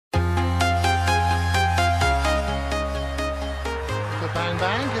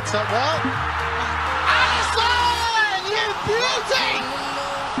it up well. Alisson, you beauty!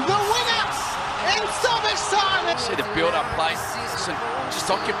 The winner in stoppage time. See the build-up play, just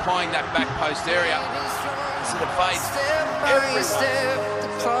occupying that back post area. See the fades. Every step, the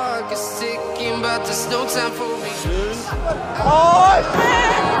clock is ticking, but there's no time for me.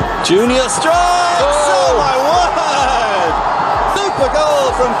 Junior strikes! Oh my word! Super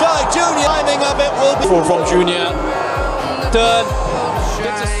goal from Guy Junior. Timing of it will be from Junior. Turn.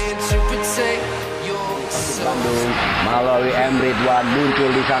 Bandung melalui Ridwan muncul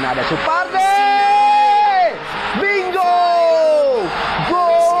di sana, ada Supardi. Bingo!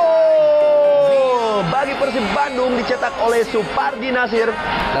 Gol! Bagi Persib Bandung dicetak oleh Supardi Nasir,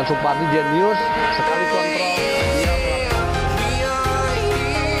 dan Supardi jenius sekali kontrol.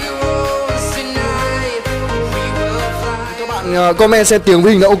 Comment xem tiếng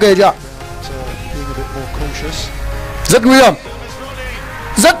Vinh đã ok chưa ạ? Rất nguy hiểm.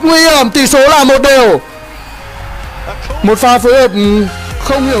 Rất nguy hiểm, tỷ số là 1-1. Một pha phối hợp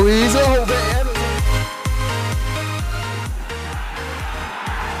không hiểu ý giữa hậu vệ.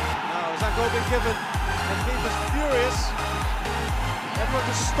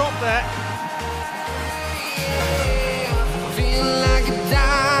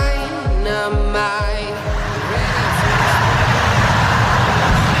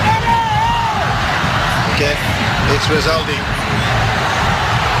 Okay, it's Rizaldi.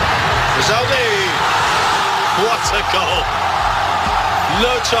 What a goal!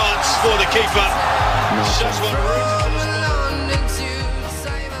 No chance for the keeper. Just one route.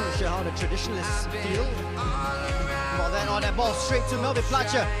 How the traditionalists feel. Well, then on that ball straight to Melvin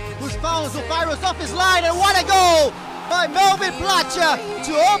Platcher, who's found Zulfairos off his line, and what a goal by Melvin Platcher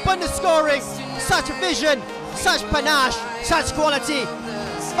to open the scoring. Such a vision, such panache, such quality.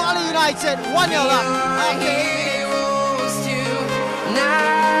 Bali United 1-0 up.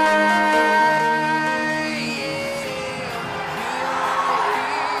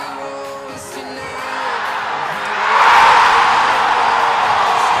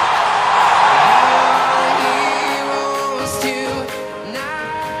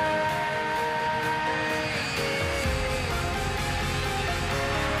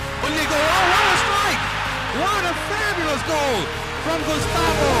 What a fabulous goal from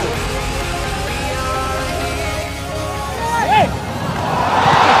Gustavo! Hey!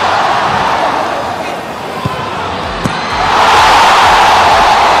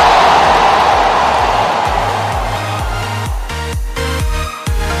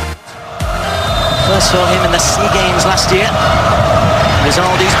 First saw him in the SEA Games last year.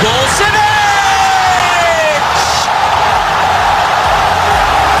 Rizaldi's ball. Simic!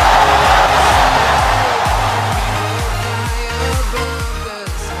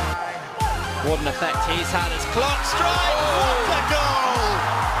 What an effect he's had as clock strike! What a goal!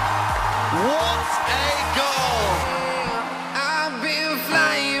 What a goal! I've been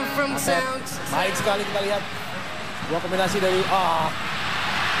flying from town. Baik sekali kita lihat dua kombinasi dari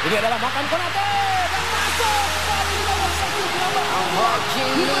ini adalah makan Konate dan masuk kembali di dalam satu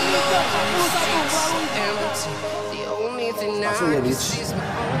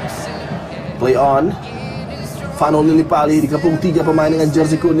play on. Stefano Lilipaly digabung 3 pemain dengan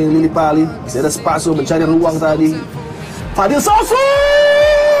jersey kuning Lilipaly. Bisa ada Spaso mencari ruang tadi. Fadil Sosu!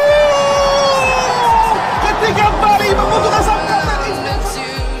 Ketika Bali membutuhkan sangkatan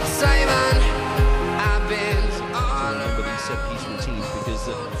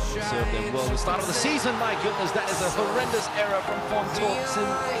The start of the season, my goodness, that is a horrendous error from Fonto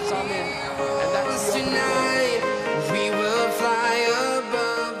Samin, and that's tonight we will fly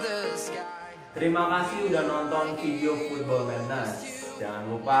above the sky. Terima kasih udah nonton video Football Madness. Jangan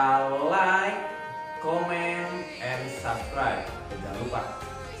lupa like, comment, and subscribe. Dan jangan lupa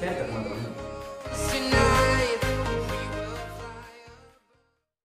share ke teman-teman.